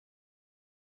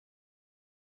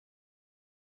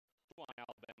by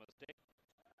Alabama State.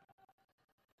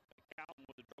 McCallum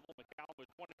with the dribble. McCallum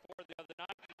with 24 the other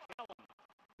night. McCallum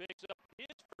picks up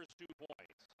his first 2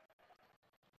 points.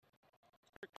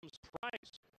 Here comes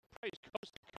Price. Price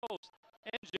coast to coast.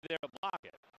 Ends it there, lock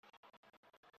it.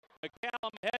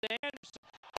 McCallum head to Anderson.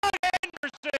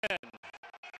 Anderson!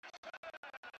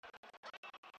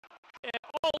 And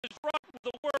all is right with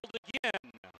the world again.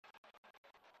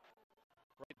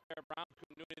 Right there, Brown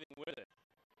couldn't do anything with it.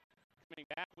 Coming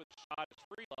back with the shot is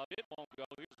free love. It won't go.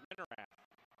 Here's Minerath.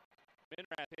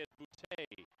 Minerath hit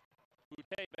Boutte.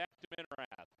 Boutte back to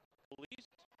Minerath. Police.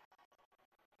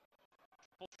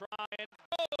 Triple try and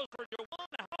goes for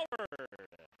Juwan Howard.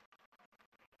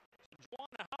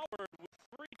 Juwan Howard with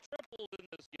 3 triples in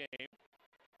this game.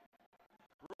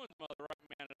 Bruins by the right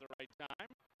man at the right time.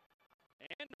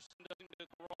 Anderson doesn't get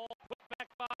the roll. Put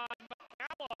back by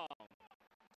McCallum.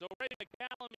 So Ray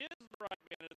McCallum is the right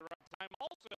man at the right time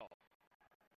also.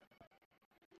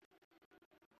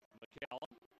 McCallum.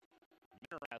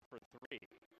 Minerath for 3.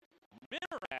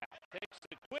 Minerath takes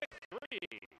a quick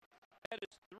 3. That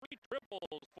is 3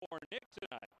 triples for Nick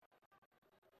tonight.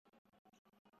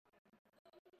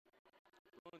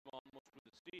 Bruins almost with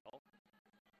the steal.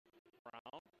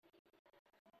 Brown.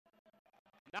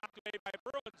 Knocked away by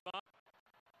Bruins, huh?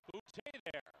 Boutte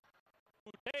there.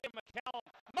 Boutte and McCallum.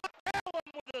 McCallum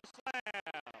with a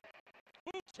slam.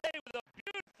 Boutte with a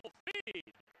beautiful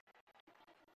feed.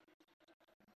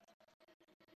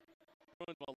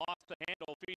 Bruins lost the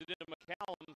handle, feeds it into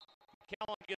McCallum.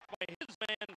 McCallum gets by his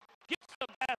man, gets the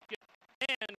basket,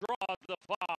 and draws the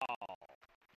foul.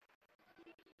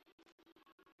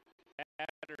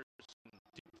 Patterson,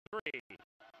 deep 3.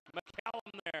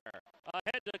 McCallum there,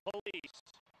 ahead to Police.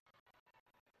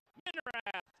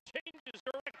 Minerath changes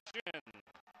direction.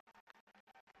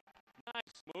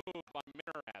 Nice move by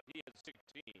Minerath. He had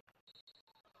 16.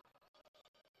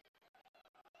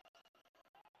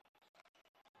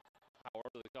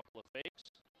 Howard with a couple of fakes.